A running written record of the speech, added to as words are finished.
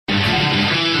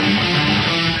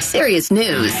Serious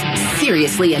news,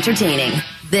 seriously entertaining.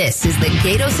 This is the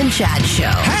Gatos and Chad Show.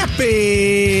 Happy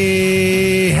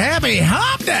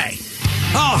Hump Day.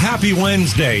 Oh, happy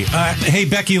Wednesday. Hey,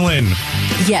 Becky Lynn.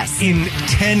 Yes. In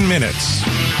 10 minutes,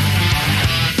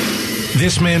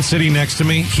 this man sitting next to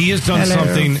me, he has done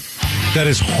something that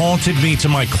has haunted me to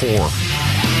my core.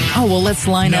 Oh, well, let's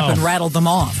line up and rattle them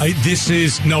off.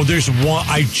 There's one.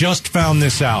 I just found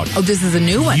this out. Oh, this is a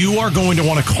new one. You are going to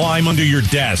want to climb under your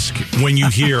desk when you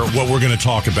hear what we're going to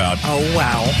talk about. Oh,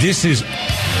 wow. This is...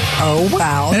 Oh,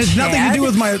 wow. And it's nothing to do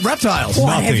with my reptiles. What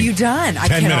Nothing. have you done?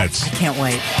 10 minutes. I can't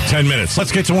wait. 10 minutes.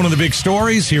 Let's get to one of the big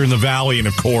stories here in the Valley. And,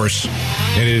 of course,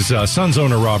 it is Suns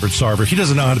owner Robert Sarver. He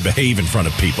doesn't know how to behave in front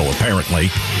of people, apparently.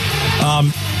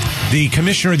 The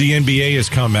commissioner of the NBA has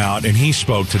come out, and he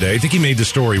spoke today. I think he made the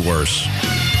story worse.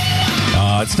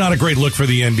 It's not a great look for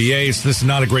the NBA. This is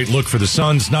not a great look for the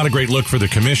Suns. Not a great look for the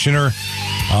commissioner.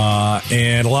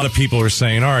 And a lot of people are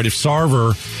saying, all right, if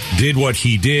Sarver did what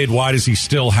he did, why does he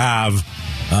still have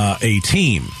a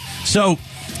team? So,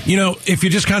 you know, if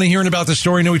you're just kind of hearing about the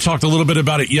story, I know we talked a little bit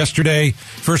about it yesterday.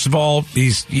 First of all,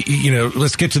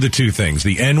 let's get to the two things.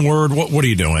 The N-word, what are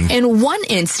you doing? In one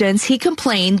instance, he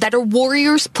complained that a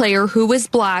Warriors player who was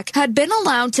black had been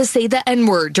allowed to say the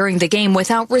N-word during the game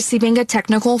without receiving a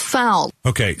technical foul.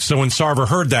 Okay, so when Sarver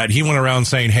heard that, he went around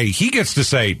saying, hey, he gets to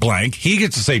say blank, he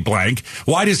gets to say blank.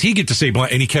 Why does he get to say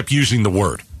blank? And he kept using the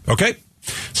word. Okay?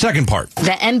 Second part.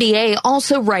 The NBA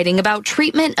also writing about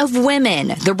treatment of women.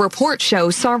 The report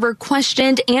shows Sarver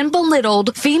questioned and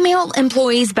belittled female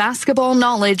employees' basketball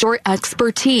knowledge or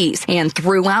expertise. And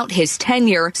throughout his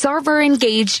tenure, Sarver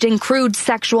engaged in crude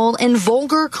sexual and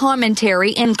vulgar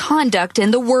commentary and conduct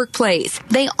in the workplace.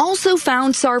 They also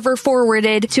found Sarver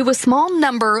forwarded to a small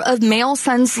number of male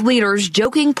Suns leaders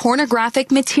joking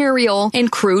pornographic material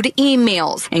and crude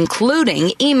emails, including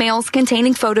emails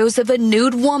containing photos of a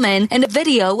nude woman and a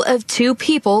video of two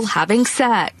people having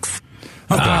sex.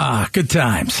 Okay. Good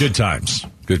times. Good times.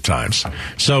 Good times.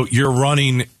 So you're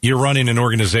running an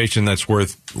organization that's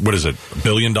worth, what is it, $1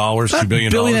 billion, $2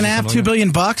 billion? $1.5 billion, $2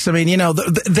 billion bucks. I mean, you know,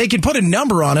 they can put a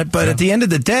number on it, but at the end of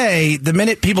the day, the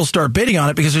minute people start bidding on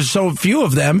it, because there's so few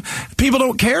of them, people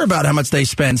don't care about how much they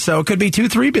spend. So it could be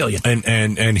 $2-3 billion.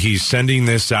 And he's sending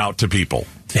this out to people.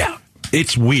 Yeah.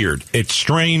 It's weird. It's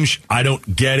strange. I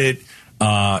don't get it.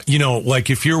 Like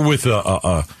if you're with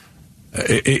a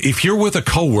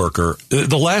coworker,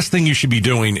 the last thing you should be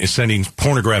doing is sending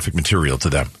pornographic material to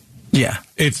them. Yeah.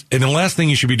 And the last thing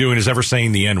you should be doing is ever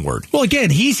saying the N-word. Well, again,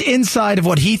 he's inside of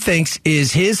what he thinks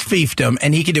is his fiefdom,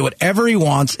 and he can do whatever he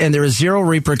wants, and there is zero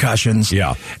repercussions.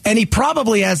 Yeah. And he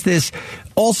probably has this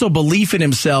also belief in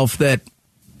himself that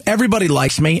everybody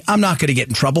likes me. I'm not going to get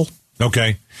in trouble.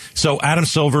 Okay. So Adam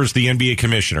Silver is the NBA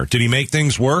commissioner. Did he make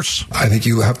things worse? I think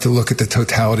you have to look at the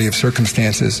totality of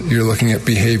circumstances. You're looking at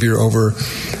behavior over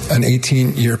an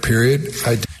 18-year period.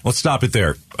 Let's stop it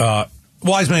there.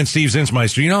 Wise man Steve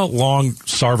Zinsmeister, you know how long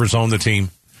Sarver's owned the team?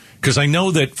 Because I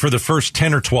know that for the first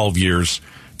 10 or 12 years,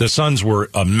 the Suns were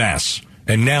a mess.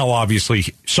 And now, obviously,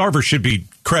 Sarver should be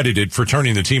credited for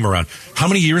turning the team around. How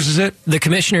many years is it? The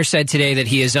commissioner said today that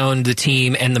he has owned the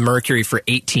team and the Mercury for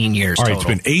 18 years All right,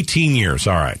 total. It's been 18 years.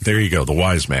 All right, there you go, the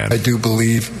wise man. I do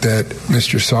believe that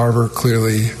Mr. Sarver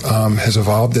clearly has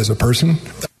evolved as a person.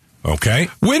 Okay.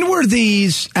 When were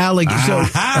these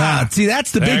allegations? See,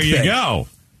 that's the big thing. There you go.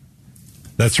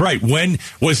 That's right. When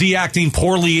was he acting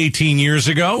poorly 18 years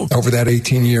ago? Over that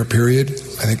 18-year period,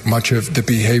 I think much of the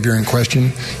behavior in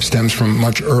question stems from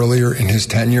much earlier in his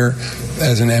tenure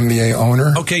as an NBA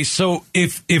owner. Okay, so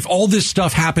if all this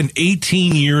stuff happened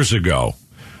 18 years ago,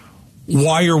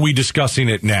 why are we discussing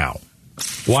it now?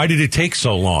 Why did it take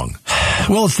so long?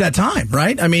 Well, it's that time,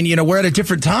 right? I mean, you know, we're at a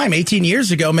different time. 18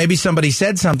 years ago, maybe somebody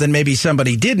said something, maybe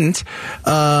somebody didn't.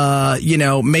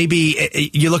 Maybe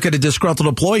you look at a disgruntled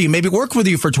employee, maybe worked with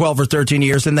you for 12 or 13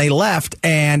 years and they left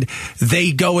and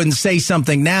they go and say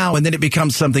something now and then it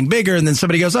becomes something bigger and then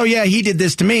somebody goes, oh yeah, he did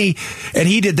this to me and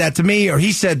he did that to me or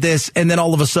he said this and then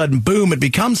all of a sudden, boom, it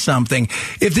becomes something.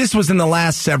 If this was in the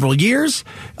last several years,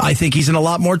 I think he's in a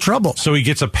lot more trouble. So he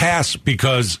gets a pass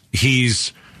because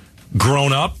he's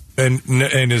grown up and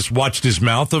has watched his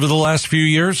mouth over the last few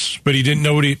years, but he didn't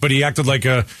know but he acted like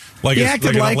an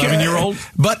 11-year-old.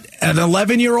 But an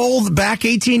 11-year-old back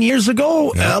 18 years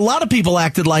ago, a lot of people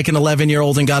acted like an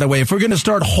 11-year-old and got away. If we're going to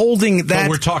start holding that, but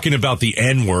we're talking about the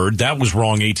N-word, that was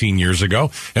wrong 18 years ago,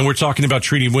 and we're talking about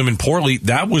treating women poorly.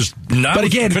 That was not. But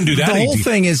again, couldn't do that. The whole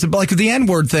thing is like the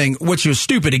N-word thing, which was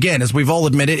stupid. Again, as we've all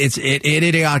admitted, it's an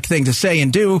idiotic thing to say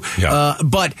and do. Yeah.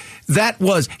 But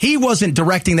he wasn't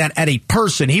directing that at a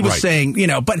person. He was saying,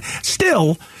 but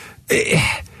still.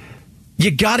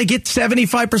 You got to get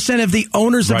 75% of the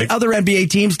owners of the other NBA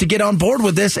teams to get on board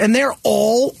with this, and they're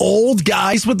all old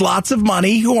guys with lots of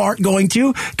money who aren't going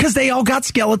to because they all got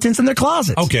skeletons in their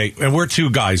closets. Okay, and we're two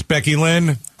guys. Becky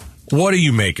Lynn, what do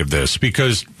you make of this?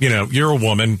 Because, you're a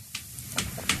woman.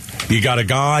 You got a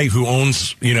guy who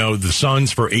owns, the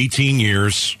Suns for 18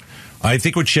 years. I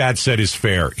think what Chad said is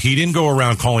fair. He didn't go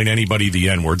around calling anybody the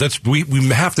N-word. We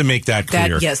have to make that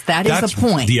clear. That is a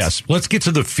point. Yes. Let's get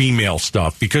to the female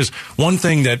stuff, because one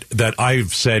thing that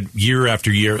I've said year after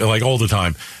year, like all the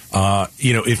time,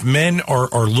 if men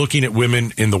are looking at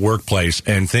women in the workplace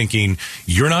and thinking,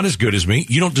 you're not as good as me,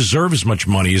 you don't deserve as much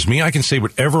money as me, I can say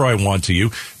whatever I want to you,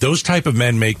 those type of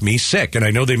men make me sick. And I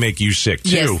know they make you sick,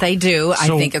 too. Yes, they do. I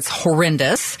think it's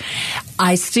horrendous.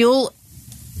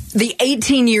 The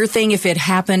 18-year thing, if it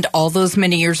happened all those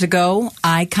many years ago,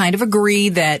 I kind of agree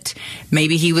that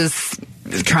maybe he was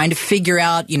trying to figure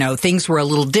out, things were a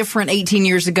little different 18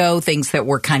 years ago, things that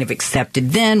were kind of accepted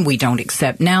then, we don't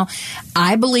accept now.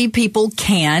 I believe people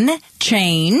can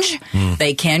change.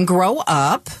 They can grow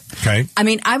up. Okay. I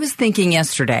mean, I was thinking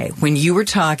yesterday when you were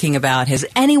talking about, has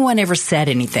anyone ever said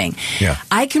anything? Yeah.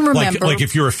 I can remember. Like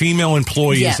if you're a female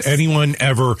employee, has anyone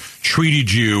ever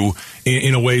treated you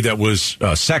in a way that was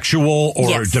sexual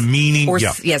or demeaning?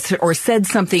 Or said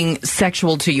something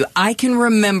sexual to you. I can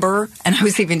remember, and I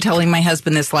was even telling my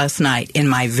husband this last night, in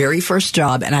my very first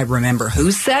job, and I remember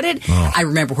who said it. I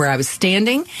remember where I was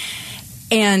standing.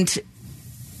 And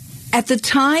at the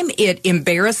time, it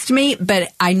embarrassed me,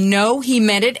 but I know he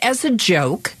meant it as a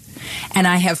joke. And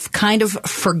I have kind of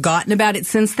forgotten about it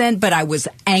since then, but I was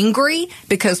angry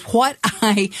because what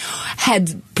I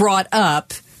had brought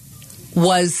up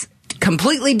was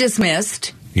completely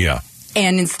dismissed. Yeah.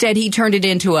 And instead, he turned it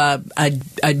into a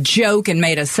joke and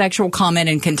made a sexual comment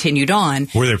and continued on.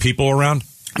 Were there people around?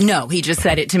 No, he just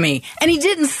said it to me. And he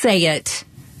didn't say it.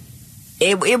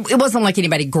 It wasn't like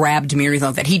anybody grabbed me or anything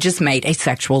like that. He just made a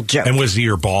sexual joke. And was he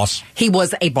your boss? He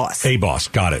was a boss. A boss,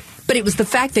 got it. But it was the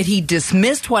fact that he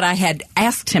dismissed what I had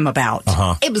asked him about.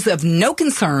 It was of no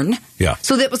concern. Yeah.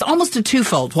 So that was almost a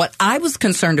twofold. What I was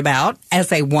concerned about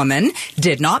as a woman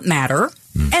did not matter,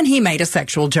 and he made a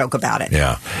sexual joke about it.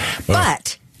 Yeah.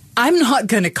 But I'm not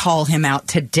going to call him out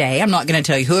today. I'm not going to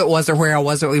tell you who it was or where I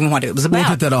was or even what it was about. We'll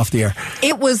get that off the air.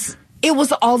 It was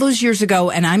all those years ago,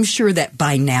 and I'm sure that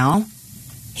by now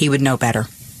he would know better.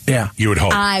 Yeah. You would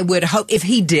hope. I would hope. If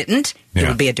he didn't, it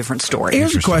would be a different story.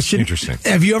 Here's a question. Interesting.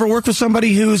 Have you ever worked with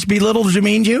somebody who's belittled or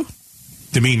demeaned you?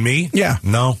 Demean me? Yeah.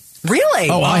 No. Really?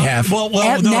 Oh, I have. Well,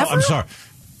 no, never? I'm sorry.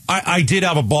 I did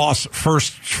have a boss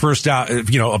first out,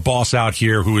 a boss out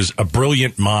here who was a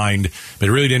brilliant mind, but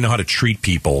really didn't know how to treat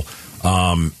people.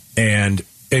 And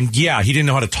yeah, he didn't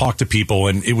know how to talk to people.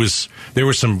 And there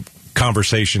were some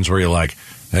conversations where you're like,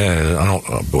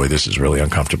 oh boy, this is really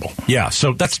uncomfortable. Yeah.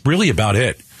 So that's really about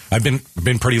it. I've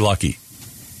been pretty lucky.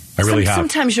 I really have.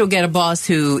 Sometimes you'll get a boss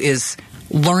who is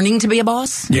learning to be a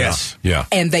boss. Yes. Yeah.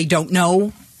 And they don't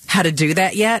know how to do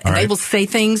that yet. And they will say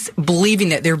things believing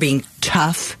that they're being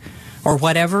tough or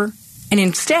whatever. And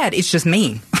instead, it's just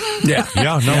mean. Yeah.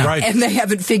 Right. And they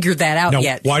haven't figured that out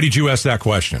yet. Why did you ask that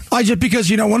question?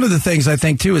 Because, one of the things I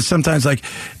think, too, is sometimes like,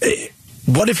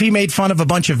 what if he made fun of a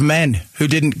bunch of men who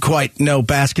didn't quite know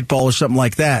basketball or something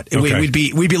like that? Okay. We'd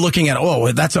be looking at,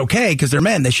 that's okay because they're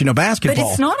men. They should know basketball. But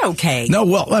it's not okay. No,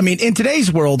 well, I mean, in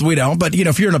today's world, we don't. But,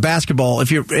 if you're in a basketball,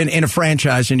 if you're in a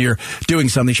franchise and you're doing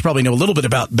something, you should probably know a little bit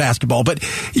about basketball. But,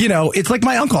 it's like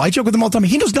my uncle. I joke with him all the time.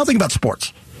 He knows nothing about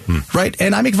sports. Right?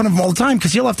 And I make fun of him all the time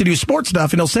because he'll have to do sports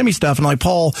stuff and he'll send me stuff. And like,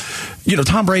 Paul,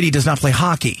 Tom Brady does not play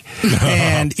hockey.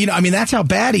 And, that's how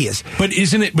bad he is. But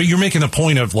but you're making the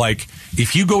point of like,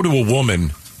 if you go to a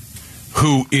woman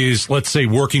who is, let's say,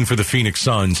 working for the Phoenix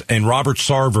Suns and Robert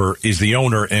Sarver is the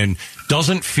owner and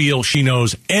doesn't feel she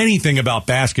knows anything about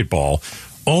basketball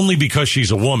only because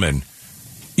she's a woman,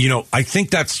 I think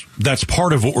that's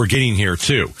part of what we're getting here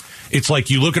too. It's like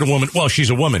you look at a woman, well,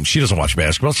 she's a woman. She doesn't watch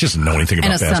basketball. She doesn't know anything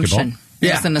about basketball.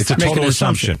 Yeah, it's a total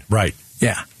assumption. Right.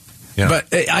 Yeah. But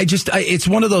it's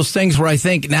one of those things where I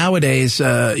think nowadays,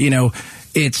 again,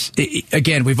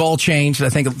 we've all changed. I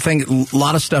think a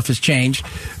lot of stuff has changed.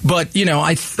 But,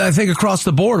 I think across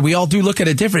the board, we all do look at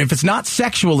it different. If it's not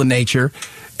sexual in nature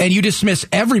and you dismiss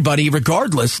everybody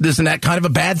regardless, isn't that kind of a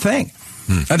bad thing?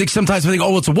 I think sometimes we think,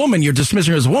 it's a woman, you're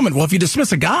dismissing her as a woman. Well, if you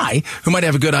dismiss a guy who might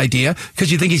have a good idea because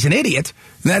you think he's an idiot,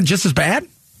 isn't that just as bad?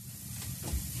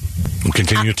 We'll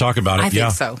continue to talk about it. I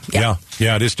think so. Yeah.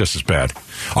 Yeah, it is just as bad.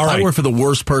 All right. I work for the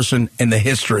worst person in the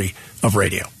history of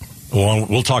radio. Well,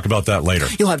 we'll talk about that later.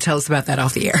 You'll have to tell us about that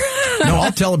off the air. No,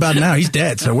 I'll tell about it now. He's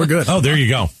dead, so we're good. Oh, there you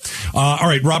go. All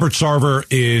right, Robert Sarver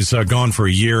is gone for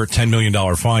a year, $10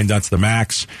 million fine. That's the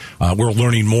max. We're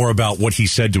learning more about what he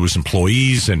said to his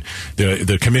employees, and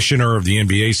the commissioner of the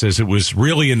NBA says it was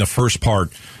really in the first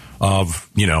part of,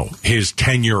 his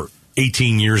tenure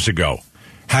 18 years ago.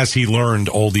 Has he learned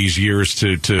all these years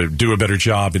to do a better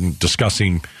job in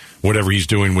discussing whatever he's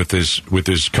doing with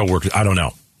his coworkers? I don't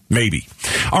know. Maybe.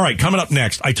 All right, coming up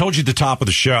next, I told you at the top of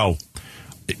the show,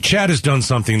 Chad has done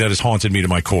something that has haunted me to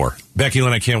my core. Becky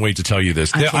Lynn, I can't wait to tell you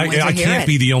this. I can't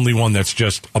be the only one that's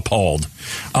just appalled.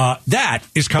 That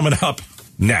is coming up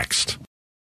next.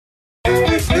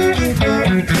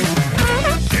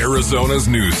 Arizona's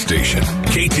news station,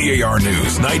 KTAR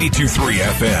News 92.3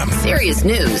 FM. Serious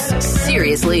news,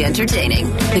 seriously entertaining.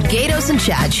 The Gatos and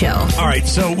Chad Show. All right,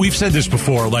 so we've said this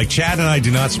before. Like, Chad and I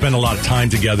do not spend a lot of time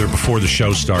together before the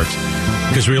show starts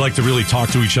because we like to really talk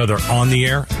to each other on the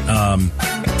air. I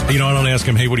don't ask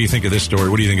him, hey, what do you think of this story?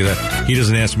 What do you think of that? He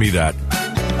doesn't ask me that.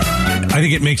 I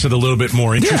think it makes it a little bit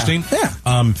more interesting.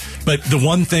 Yeah. But the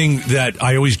one thing that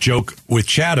I always joke with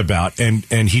Chad about, and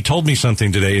he told me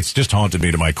something today, it's just haunted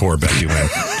me to my core, Becky Lynn.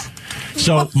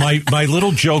 So my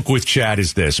little joke with Chad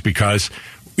is this, because,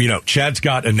 Chad's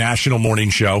got a national morning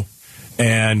show,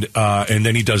 and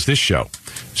then he does this show.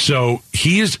 So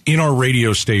he is in our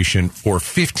radio station for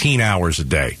 15 hours a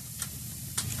day,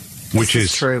 which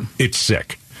is true. It's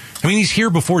sick. I mean, he's here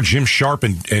before Jim Sharp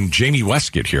and Jamie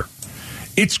West get here.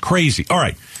 It's crazy. All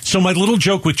right. So my little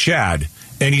joke with Chad,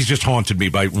 and he's just haunted me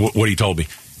by what he told me.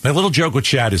 My little joke with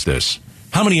Chad is this.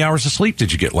 How many hours of sleep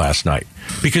did you get last night?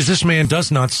 Because this man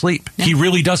does not sleep. Yeah. He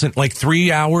really doesn't. Like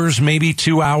 3 hours, maybe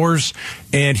 2 hours.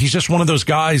 And he's just one of those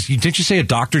guys. Didn't you say a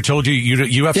doctor told you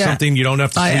you have something you don't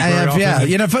have to sleep very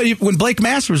often? Yeah. When Blake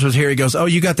Masters was here, he goes, oh,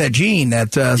 you got that gene,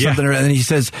 that something. And he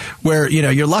says, where,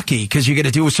 you're lucky because you get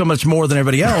to do so much more than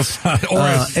everybody else.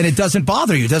 And it doesn't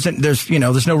bother you.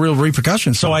 There's no real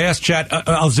repercussions. So I asked Chad,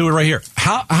 I'll do it right here.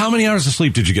 How many hours of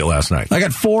sleep did you get last night? I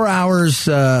got 4 hours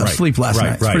sleep last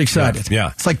night. It's pretty excited.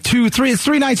 Yeah. It's like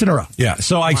 3 nights in a row. Yeah.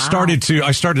 So I started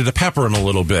to pepper him a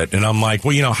little bit, and I'm like,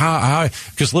 well, how?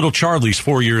 Because little Charlie's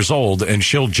 4 years old, and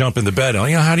she'll jump in the bed.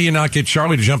 How do you not get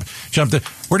Charlie to jump?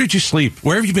 Where did you sleep?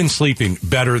 Where have you been sleeping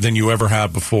better than you ever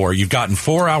have before? You've gotten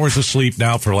 4 hours of sleep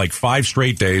now for like 5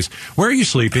 straight days. Where are you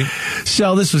sleeping?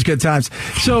 So this was good times.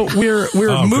 So we're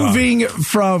moving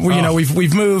from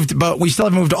we've moved, but we still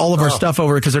haven't moved all of our stuff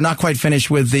over because they're not quite finished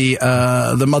with the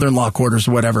mother-in-law quarters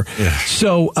or whatever. Yeah.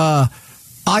 So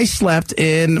I slept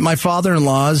in my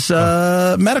father-in-law's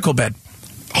medical bed.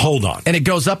 Hold on. And it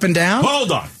goes up and down.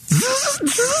 Hold on.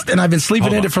 And I've been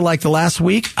sleeping in it for like the last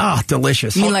week.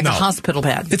 Delicious. You mean like a hospital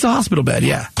bed? It's a hospital bed,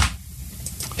 yeah.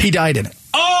 He died in it.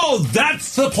 Oh,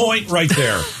 that's the point right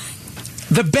there.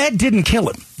 The bed didn't kill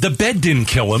him. The bed didn't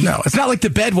kill him. No, it's not like the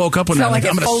bed woke up one night like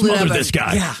I'm going to smother this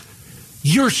guy. Yeah.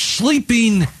 You're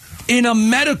sleeping in a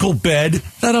medical bed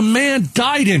that a man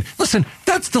died in. Listen,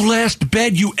 that's the last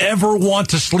bed you ever want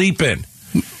to sleep in.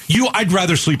 I'd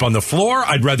rather sleep on the floor.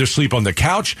 I'd rather sleep on the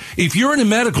couch. If you're in a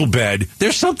medical bed,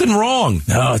 there's something wrong.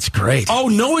 No, it's great. Oh,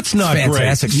 no, it's not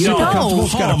fantastic. Great. Super comfortable.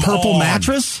 It's got a purple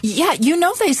mattress. Yeah,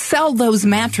 they sell those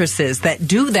mattresses that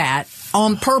do that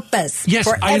on purpose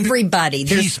for everybody.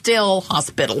 They're still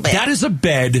hospital beds. That is a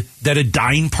bed that a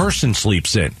dying person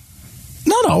sleeps in.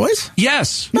 Not always.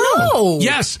 Yes. No.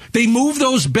 Yes. They move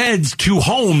those beds to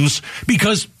homes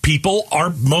because people are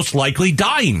most likely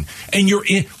dying. And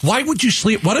why would you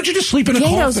sleep? Why don't you just sleep in a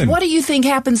coffin? What do you think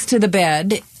happens to the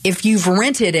bed if you've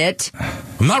rented it?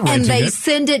 I'm not renting it. And they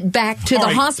send it back to the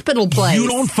hospital place. You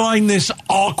don't find this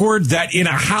awkward that in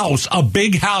a house, a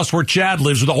big house where Chad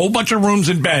lives with a whole bunch of rooms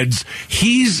and beds,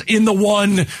 he's in the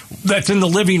one that's in the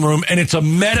living room and it's a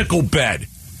medical bed.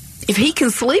 If he can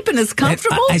sleep and is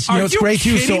comfortable, it's great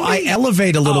too. So I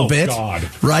elevate a little bit,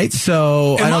 right?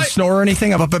 So I don't snore or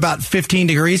anything. I'm up about 15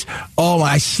 degrees. Oh,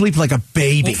 I sleep like a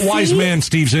baby. Wise man,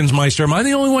 Steve Zinsmeister. Am I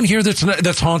the only one here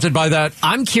that's haunted by that?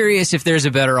 I'm curious if there's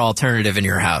a better alternative in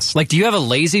your house. Like, do you have a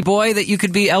lazy boy that you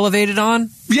could be elevated on?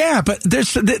 Yeah, but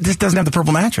this doesn't have the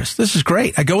purple mattress. This is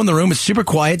great. I go in the room. It's super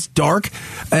quiet. It's dark.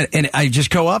 And I just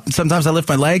go up. And sometimes I lift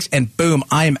my legs and boom,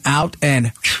 I am out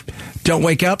and don't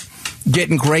wake up.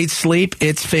 Getting great sleep.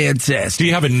 It's fantastic. Do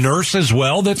you have a nurse as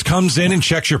well that comes in and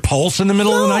checks your pulse in the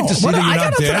middle of the night to see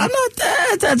that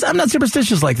you're not dead? I'm not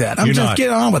superstitious like that. I'm just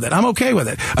getting on with it. I'm okay with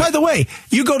it. By the way,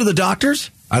 you go to the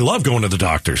doctors, I love going to the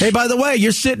doctors. Hey, by the way,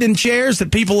 you're sitting in chairs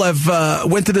that people have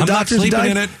went to the doctors. I'm not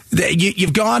sleeping in it.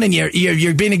 You've gone and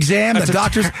you're being examined. The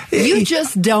doctors. You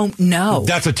just don't know.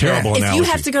 That's a terrible analogy. If you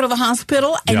have to go to the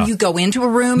hospital and you go into a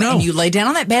room and you lay down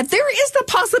on that bed, there is the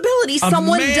possibility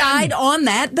someone died on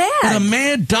that bed. And a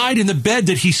man died in the bed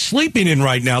that he's sleeping in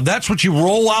right now. That's what you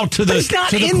roll out to the. He's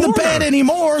not in the bed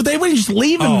anymore. They wouldn't just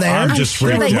leave him there. I'm just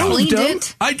freaked they out. cleaned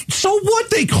it. So what?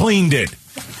 They cleaned it.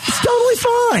 It's totally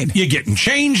fine. You're getting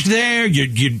changed there.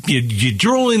 You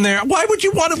drool in there. Why would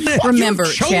you want to live? Remember,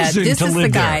 Chad, this is the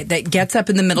guy that gets up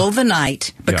in the middle of the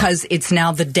night because it's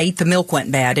now the date the milk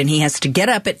went bad, and he has to get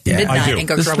up at midnight and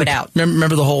go throw it out.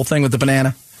 Remember the whole thing with the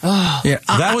banana? Oh, yeah.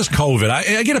 That was COVID.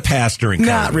 I get a pass during COVID.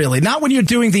 Not really. Not when you're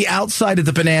doing the outside of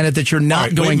the banana that you're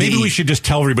not going to eat. Maybe we should just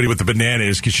tell everybody what the banana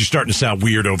is because you're starting to sound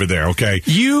weird over there, okay?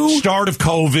 Start of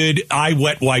COVID, I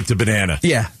wet wiped the banana.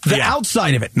 Yeah. The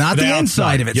outside of it, not the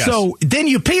inside of it. Yes. So then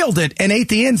you peeled it and ate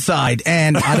the inside,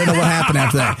 and I don't know what happened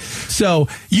after that. So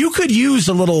you could use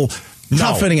a little...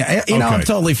 toughening it. I'm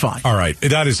totally fine. All right.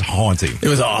 That is haunting. It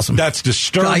was awesome. That's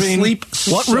disturbing. I sleep.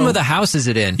 What room of the house is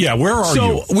it in? Yeah, where are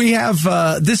you? So we have,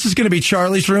 this is going to be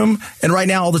Charlie's room, and right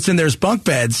now all that's in there is bunk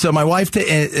beds. So my wife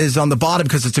is on the bottom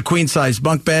because it's a queen-size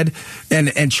bunk bed,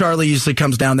 and Charlie usually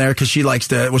comes down there because she likes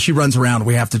to, she runs around.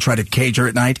 We have to try to cage her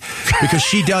at night because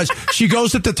she does. She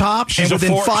goes at the top, and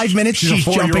within 5 minminutes, she's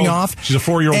jumping off. She's a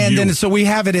 4-year-old. And then, so we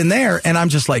have it in there, and I'm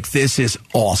just like, this is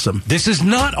awesome. This is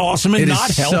not awesome and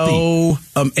not healthy.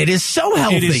 It is so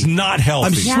healthy. It is not healthy.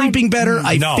 I'm sleeping better.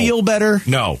 I feel better.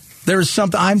 No. There's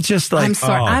something. I'm just like. I'm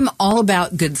sorry. I'm all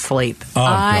about good sleep.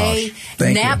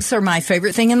 Naps are my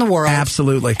favorite thing in the world.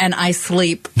 Absolutely. And I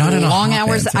sleep not long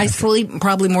hours. I sleep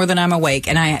probably more than I'm awake,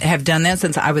 and I have done that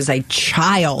since I was a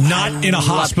child. Not in a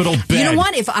hospital bed. You know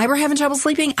what? If I were having trouble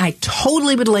sleeping, I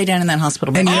totally would lay down in that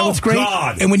hospital bed. And you know what's great?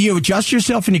 God. And when you adjust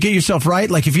yourself and you get yourself right,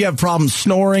 like if you have problems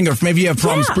snoring, or if maybe you have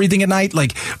problems breathing at night,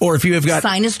 like, or if you have got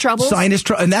sinus trouble,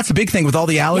 and that's a big thing with all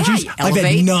the allergies. I've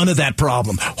had none of that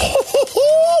problem.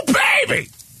 Baby.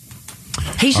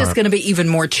 He's just going to be even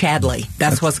more Chadly.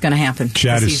 That's what's going to happen.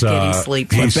 Chad is he's getting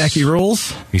sleep. Like Becky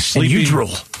rules. He's sleeping. And you drool.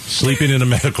 Sleeping in a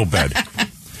medical bed.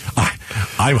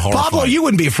 I'm horrified. Pablo, you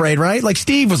wouldn't be afraid, right? Like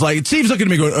Steve's looking at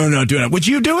me going, "Oh, no, doing it." Would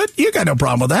you do it? You got no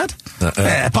problem with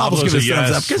that. Pablo's giving a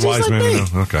thumbs up because he's like me.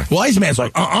 No. Okay. Wise man's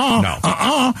like, no,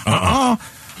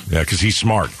 Yeah, because he's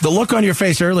smart. The look on your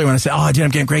face earlier when I said, "Oh, dude,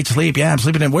 I'm getting great sleep." Yeah, I'm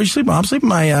sleeping in. Where are you sleeping? I'm sleeping.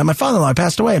 My father-in-law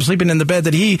passed away. I'm sleeping in the bed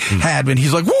that he had when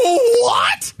he's like,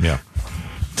 "What?" Yeah,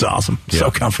 it's awesome. Yeah.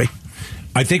 So comfy.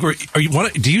 I think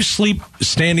do you sleep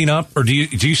standing up, or do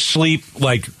you sleep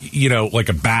like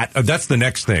a bat? That's the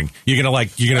next thing. You're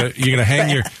gonna hang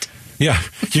you're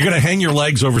gonna hang your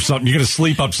legs over something. You're gonna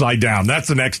sleep upside down. That's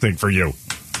the next thing for you.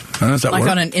 Does that like work?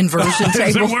 On an inversion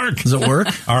table. Does it work?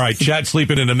 All right, Chad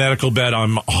sleeping in a medical bed.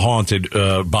 I'm haunted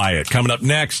by it. Coming up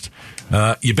next,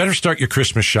 you better start your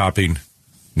Christmas shopping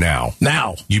now.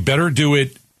 Now. You better do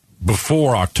it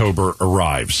before October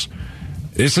arrives.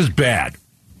 This is bad.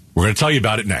 We're going to tell you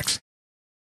about it next.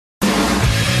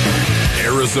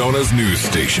 Arizona's news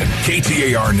station,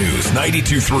 KTAR News,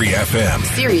 92.3 FM.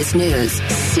 Serious news,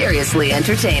 seriously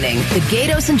entertaining. The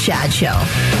Gatos and Chad Show.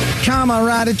 Come on,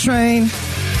 ride a train.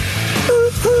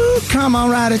 Ooh, come on,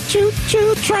 ride a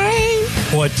choo-choo train.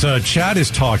 What Chad is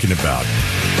talking about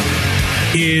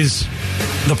is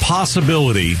the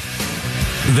possibility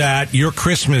that your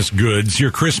Christmas goods,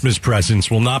 your Christmas presents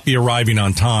will not be arriving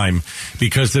on time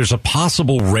because there's a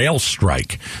possible rail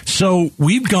strike. So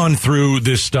we've gone through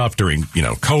this stuff during,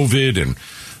 COVID, and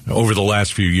over the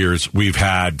last few years, we've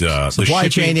had supply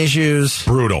chain issues.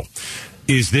 Brutal.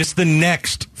 Is this the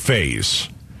next phase?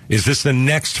 Is this the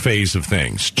next phase of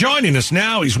things? Joining us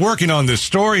now, he's working on this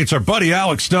story. It's our buddy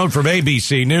Alex Stone from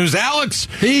ABC News. Alex!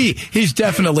 He's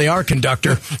definitely our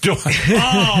conductor.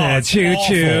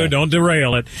 Choo-choo, don't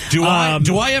derail it. Do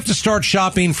I have to start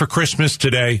shopping for Christmas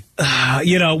today?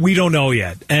 We don't know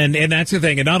yet. And that's the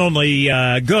thing. And not only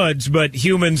goods, but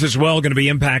humans as well going to be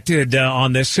impacted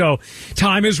on this. So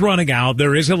time is running out.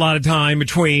 There is a lot of time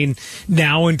between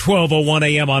now and 12:01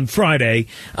 a.m. on Friday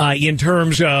in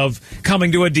terms of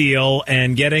coming to a deal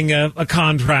and getting a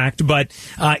contract. But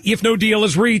if no deal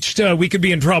is reached, we could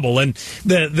be in trouble. And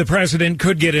the president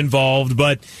could get involved.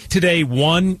 But today,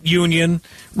 one union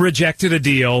rejected a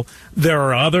deal. There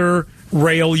are other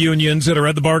rail unions that are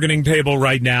at the bargaining table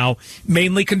right now,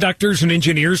 mainly conductors and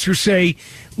engineers, who say,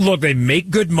 look, they make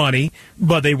good money,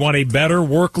 but they want a better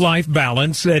work-life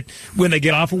balance, that when they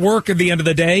get off of work at the end of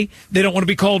the day, they don't want to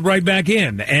be called right back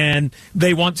in, and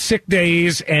they want sick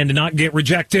days and to not get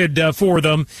rejected for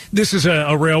them. This is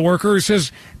a rail worker who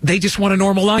says they just want a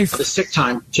normal life. The sick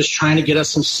time, just trying to get us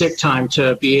some sick time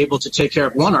to be able to take care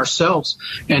of, one, ourselves,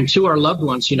 and two, our loved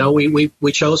ones. You know, we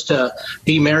chose to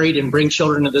be married and bring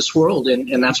children to this world,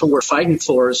 and that's what we're fighting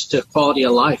for, is to quality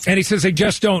of life. And he says they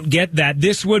just don't get that.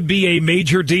 This would be a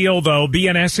major deal, though.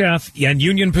 BNSF and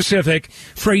Union Pacific,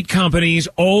 freight companies,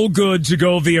 all goods to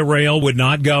go via rail would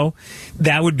not go.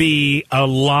 That would be a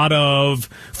lot of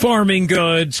farming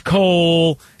goods,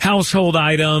 coal, household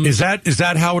items. Is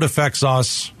that how it affects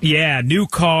us? Yeah, new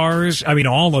cars. I mean,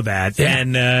 all of that. Yeah.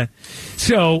 And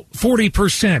so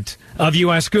 40% of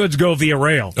U.S. goods go via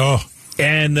rail. Oh.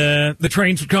 And the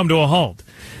trains would come to a halt.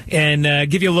 And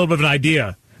give you a little bit of an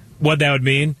idea what that would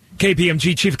mean.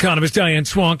 KPMG chief economist Diane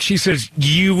Swank, she says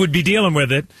you would be dealing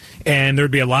with it, and there'd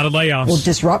be a lot of layoffs. We'll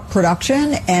disrupt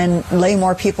production and lay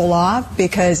more people off,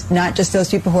 because not just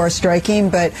those people who are striking,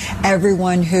 but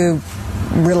everyone who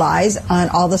relies on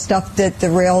all the stuff that the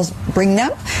rails bring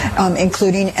them,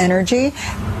 including energy.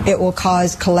 It will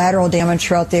cause collateral damage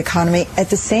throughout the economy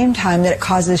at the same time that it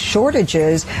causes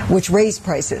shortages, which raise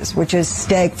prices, which is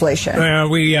stagflation.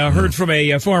 We heard from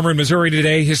a farmer in Missouri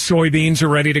today. His soybeans are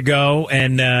ready to go,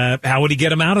 and how would he get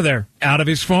them out of there, out of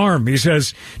his farm? He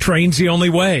says train's the only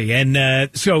way,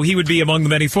 and so he would be among the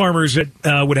many farmers that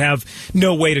would have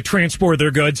no way to transport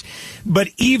their goods. But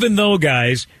even though,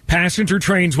 guys, passenger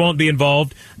trains won't be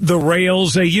involved, the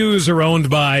rails they use are owned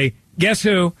by, guess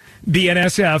who?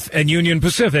 BNSF and Union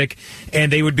Pacific,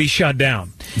 and they would be shut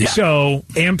down. Yeah. So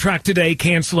Amtrak today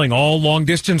canceling all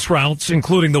long-distance routes,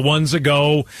 including the ones that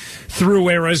go through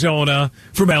Arizona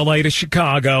from L.A. to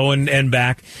Chicago and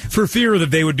back, for fear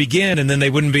that they would begin and then they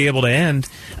wouldn't be able to end,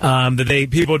 that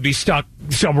people would be stuck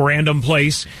some random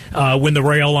place when the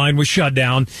rail line was shut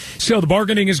down. So the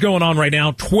bargaining is going on right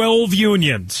now. 12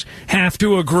 unions have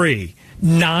to agree.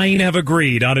 9 have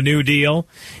agreed on a new deal,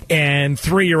 and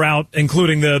 3 are out,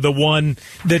 including the one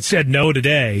that said no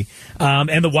today.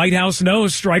 And the White House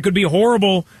knows strike would be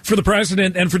horrible for the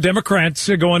president and for Democrats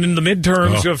going into the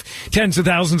midterms of tens of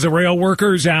thousands of rail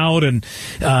workers out, and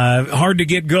hard to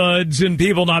get goods, and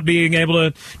people not being able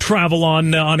to travel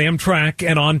on Amtrak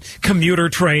and on commuter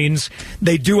trains.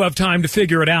 They do have time to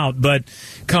figure it out, but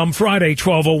come Friday,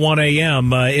 12:01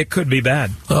 a.m., it could be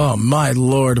bad. Oh, my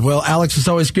Lord. Well, Alex, it's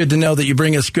always good to know that you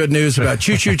bring us good news about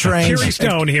choo-choo trains. Jerry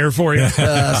Stone here for you.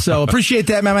 So appreciate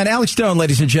that, my man. Alex Stone,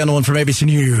 ladies and gentlemen, from ABC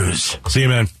News. See you,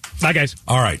 man. Bye, guys.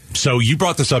 All right. So you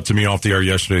brought this up to me off the air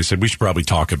yesterday. Said we should probably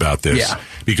talk about this. Yeah.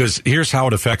 Because here's how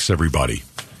it affects everybody.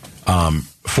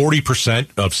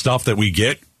 40% of stuff that we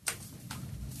get,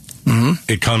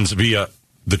 it comes via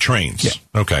the trains.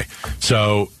 Yeah. Okay.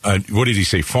 So what did he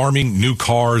say? Farming, new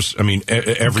cars. I mean,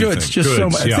 everything. Goods. Just so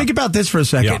much. Yeah. Think about this for a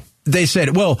second. Yeah. They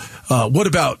said, well, what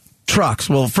about trucks?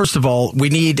 Well, first of all, we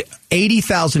need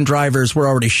 80,000 drivers. We're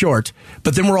already short,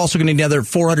 but then we're also going to need another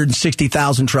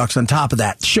 460,000 trucks on top of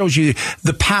that. Shows you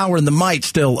the power and the might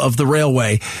still of the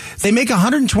railway. They make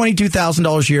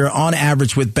 $122,000 a year on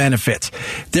average with benefits.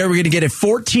 We're going to get a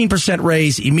 14%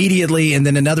 raise immediately, and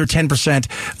then another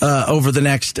 10% over the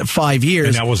next 5 years.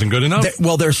 And that wasn't good enough?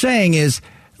 They're saying is,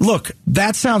 look,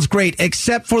 that sounds great,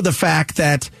 except for the fact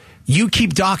that you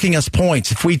keep docking us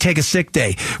points if we take a sick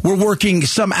day. We're working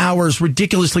some hours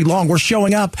ridiculously long. We're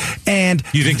showing up, and...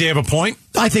 You think they have a point?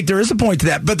 I think there is a point to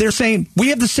that. But they're saying, we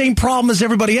have the same problem as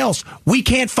everybody else. We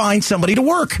can't find somebody to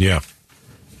work. Yeah.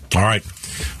 All right.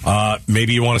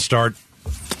 Maybe you want to start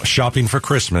shopping for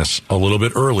Christmas a little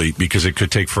bit early, because it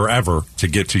could take forever to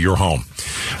get to your home.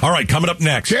 All right, coming up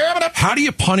next. How do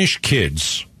you punish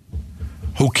kids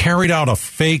who carried out a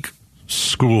fake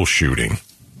school shooting?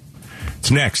 It's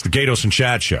next, the Gatos and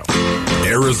Chad Show.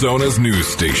 Arizona's news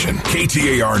station,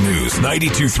 KTAR News,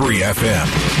 92.3 FM.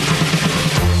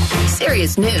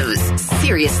 Serious news,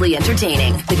 seriously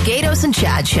entertaining. The Gatos and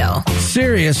Chad Show.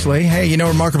 Seriously, hey,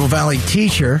 Remarkable Valley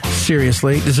teacher,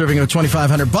 seriously, deserving of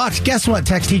 $2,500. Guess what?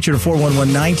 Text teacher to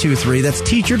 411-923. That's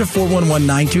teacher to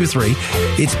 411-923.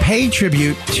 It's pay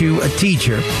tribute to a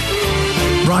teacher.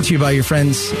 Brought to you by your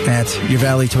friends at your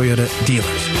Valley Toyota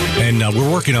dealers. And we're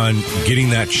working on getting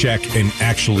that check and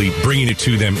actually bringing it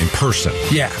to them in person.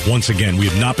 Yeah. Once again, we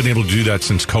have not been able to do that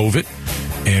since COVID,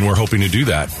 and we're hoping to do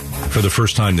that for the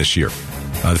first time this year.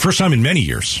 The first time in many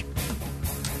years.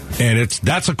 And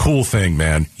that's a cool thing,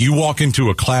 man. You walk into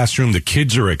a classroom, the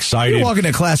kids are excited. You walk into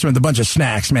a classroom with a bunch of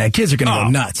snacks, man. Kids are going to go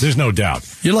nuts. There's no doubt.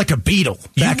 You're like a Beatle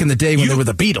back in the day when they were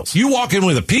the Beatles. You walk in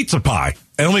with a pizza pie,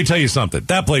 and let me tell you something.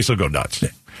 That place will go nuts. Yeah.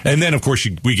 And then, of course,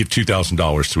 we give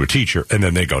 $2,000 to a teacher, and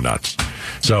then they go nuts.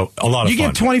 So a lot of fun. You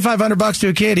give $2,500 to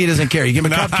a kid, he doesn't care. You give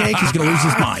him a cupcake, he's going to lose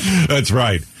his mind. That's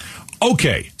right.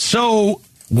 Okay, so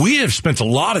we have spent a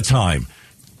lot of time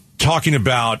talking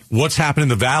about what's happened in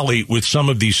the Valley with some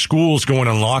of these schools going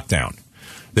on lockdown.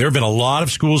 There have been a lot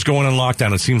of schools going on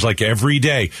lockdown. It seems like every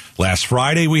day. Last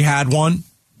Friday we had one.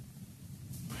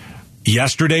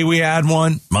 Yesterday we had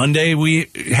one. Monday we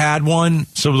had one.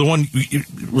 So the one,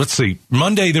 let's see.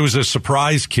 Monday there was a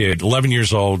surprise kid, 11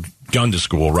 years old, gun to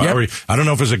school, right? Yep. I don't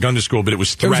know if it was a gun to school, but it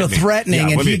was threatening. It was a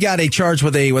threatening, and he got a charge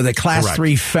with a Class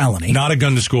 3 felony. Not a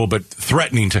gun to school, but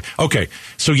threatening to. Okay,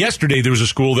 so yesterday there was a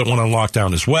school that went on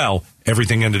lockdown as well.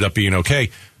 Everything ended up being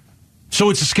okay. So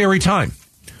it's a scary time.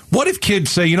 What if kids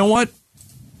say, you know what?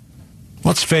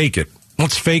 Let's fake it.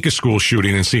 Let's fake a school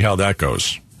shooting and see how that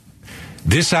goes.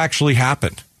 This actually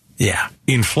happened. Yeah.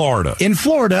 In Florida. In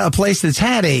Florida, a place that's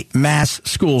had a mass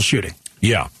school shooting.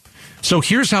 Yeah. So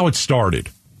here's how it started.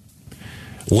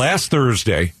 Last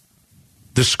Thursday,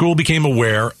 the school became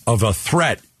aware of a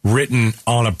threat written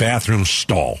on a bathroom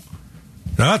stall.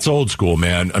 Now, that's old school,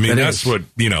 man. I mean, that's what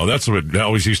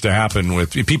always used to happen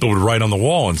with people would write on the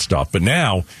wall and stuff. But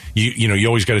now, you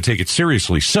always got to take it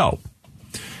seriously. So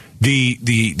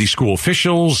the school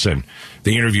officials, and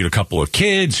they interviewed a couple of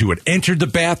kids who had entered the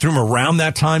bathroom around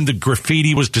that time the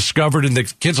graffiti was discovered, and the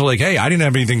kids were like, hey, I didn't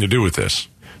have anything to do with this.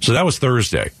 So that was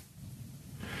Thursday.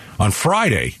 On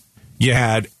Friday, you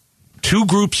had two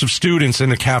groups of students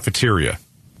in the cafeteria,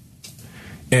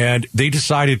 and they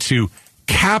decided to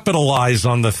capitalize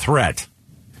on the threat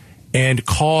and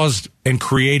caused and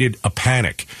created a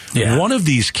panic. Yeah. One of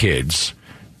these kids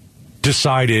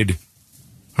decided,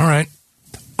 all right,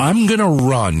 I'm going to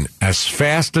run as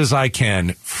fast as I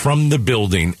can from the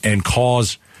building and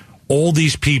cause all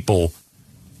these people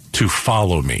to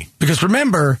follow me. Because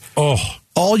remember,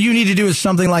 all you need to do is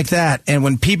something like that, and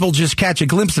when people just catch a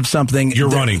glimpse of something, you're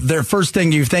running. Their first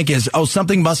thing you think is,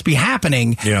 something must be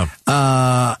happening. Yeah.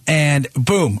 And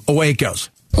boom, away it goes.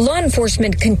 Law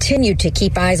enforcement continued to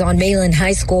keep eyes on Mayland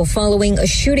High School following a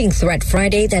shooting threat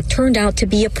Friday that turned out to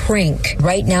be a prank.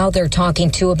 Right now, they're talking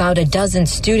to about a dozen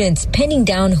students, pinning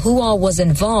down who all was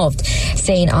involved,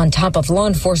 saying on top of law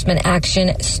enforcement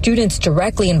action, students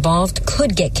directly involved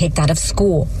could get kicked out of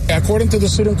school. According to the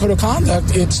Student Code of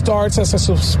Conduct, it starts as a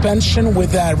suspension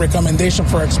with a recommendation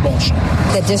for expulsion.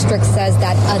 The district says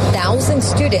that 1,000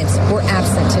 students were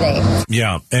absent today.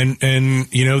 Yeah, and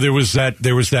there was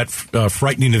that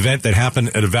frightening event that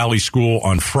happened at a Valley school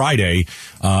on Friday,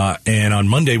 and on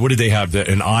Monday, what did they have?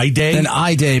 An I Day? An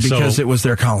I Day because it was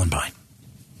their Columbine.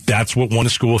 That's what one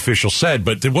school official said,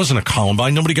 but there wasn't a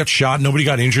Columbine. Nobody got shot. Nobody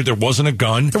got injured. There wasn't a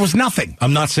gun. There was nothing.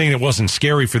 I'm not saying it wasn't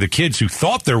scary for the kids who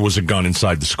thought there was a gun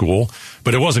inside the school,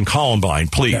 but it wasn't Columbine,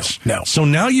 please. No. So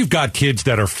now you've got kids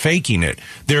that are faking it.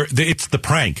 It's the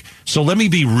prank. So let me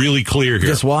be really clear here.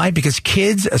 Guess why? Because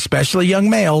kids, especially young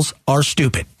males, are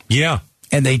stupid. Yeah.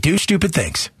 And they do stupid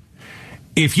things.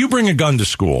 If you bring a gun to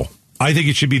school, I think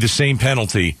it should be the same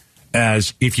penalty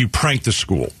as if you prank the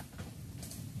school.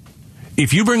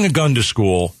 If you bring a gun to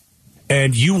school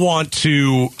and you want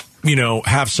to,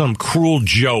 have some cruel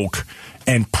joke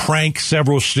and prank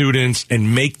several students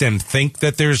and make them think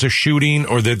that there's a shooting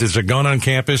or that there's a gun on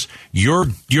campus, you're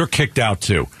kicked out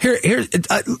too.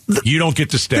 You don't get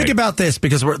to stay. Think about this,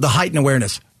 because we're the heightened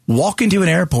awareness. Walk into an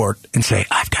airport and say,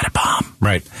 I've got a bomb.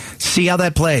 Right. See how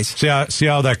that plays. See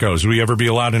how that goes. Will we ever be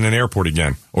allowed in an airport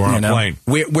again or on a plane?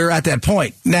 We're at that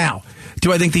point. Now,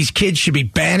 do I think these kids should be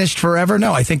banished forever?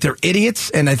 No, I think they're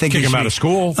idiots, and I think kick them out of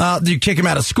school. You kick them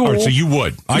out of school. Right, so you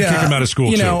would. I'd kick them out of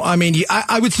school, too. I mean,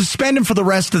 I would suspend them for the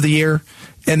rest of the year,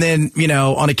 and then,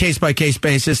 on a case-by-case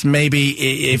basis, maybe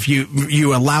if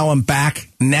you allow them back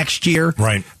next year.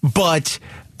 Right. But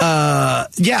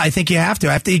I think you have to.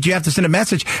 You have to send a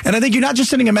message. And I think you're not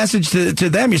just sending a message to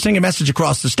them, you're sending a message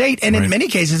across the state. And in many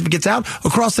cases, it gets out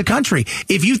across the country.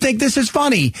 If you think this is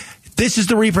funny, this is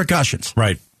the repercussions.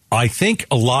 Right. I think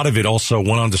a lot of it also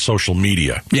went onto social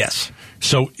media. Yes.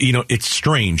 So, it's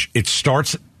strange. It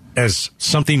starts as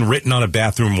something written on a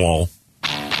bathroom wall,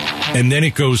 and then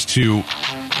it goes to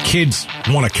kids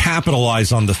want to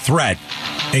capitalize on the threat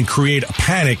and create a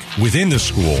panic within the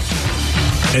school.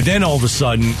 And then all of a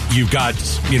sudden, you've got,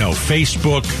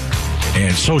 Facebook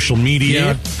and social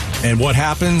media. And what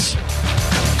happens?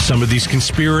 Some of these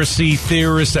conspiracy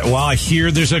theorists that, I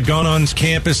hear there's a gun on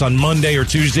campus on Monday or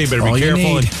Tuesday, better be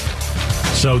careful.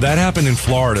 So that happened in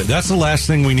Florida. That's the last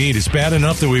thing we need. It's bad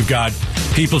enough that we've got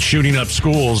people shooting up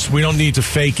schools. We don't need to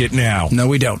fake it now. No,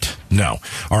 we don't. No.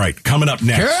 All right, coming up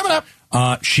next. Coming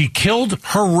up. She killed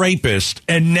her rapist,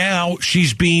 and now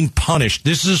she's being punished.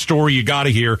 This is a story you got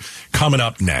to hear coming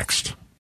up next.